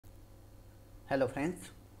Hello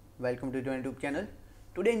friends, welcome to your YouTube channel.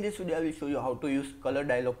 Today in this video I will show you how to use color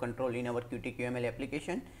dialog control in our Qt QML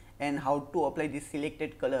application and how to apply this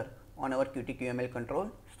selected color on our Qt QML control.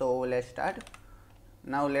 So let's start.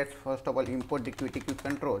 Now let's first of all import the Qt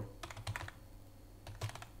control.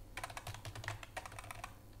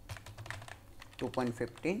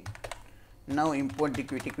 .15. Now import the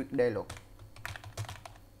Qt dialog.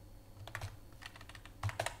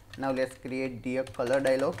 Now let's create the color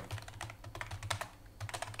dialog.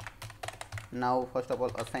 Now first of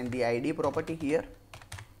all assign the ID property here.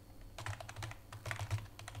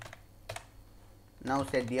 Now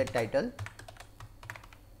set the title.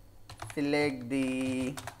 Select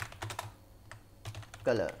the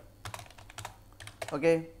color.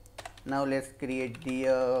 Okay. Now let's create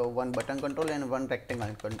the one button control and one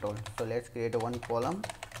rectangle control. So let's create one column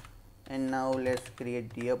and now let's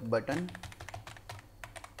create the button.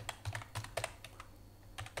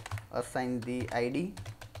 Assign the ID.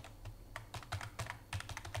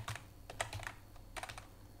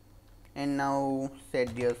 And now set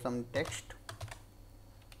here some text.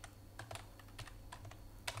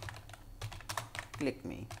 Click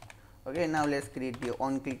me. Okay, now let's create the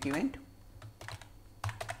on click event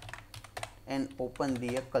and open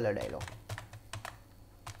the color dialog.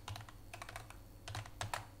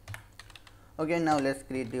 Okay, now let's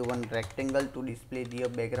create the one rectangle to display the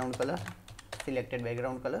background color, selected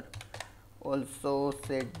background color. Also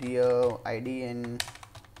set the ID and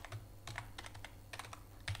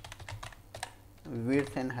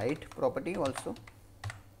width and height property also.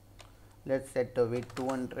 Let's set the width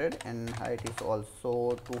 200 and height is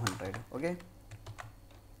also 200. Okay.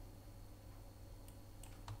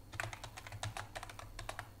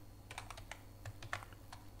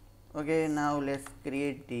 Okay, now let's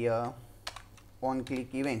create the on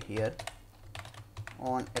click event here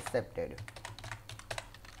on accepted.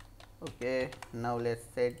 Okay, now let's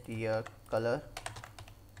set the color.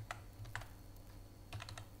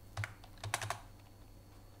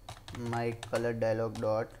 My color dialog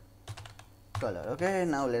dot color. Okay,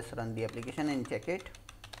 now let's run the application and check it.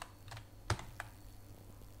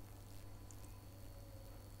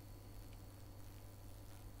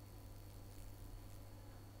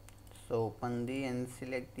 So open the and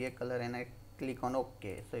select the color and I click on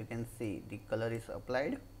OK. So you can see the color is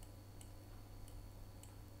applied.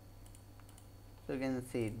 So you can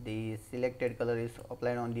see the selected color is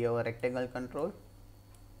applied on the our rectangle control.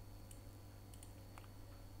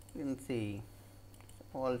 You can see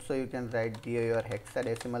also you can write the your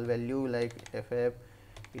hexadecimal value like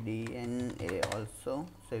FFDNA also.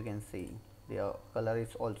 So you can see the color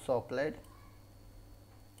is also applied.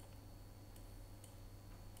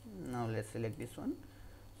 Now let's select this one.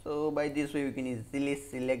 So by this way you can easily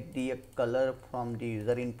select the color from the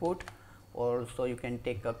user input. Also you can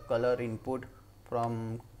take a color input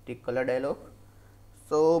from the color dialog.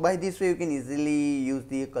 So by this way you can easily use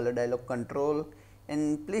the color dialog control.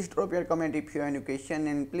 And please drop your comment if you have any question,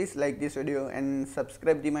 and please like this video and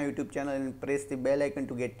subscribe to my YouTube channel and press the bell icon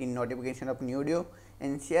to get the notification of new video,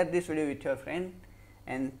 and share this video with your friend.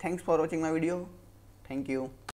 And thanks for watching my video. Thank you.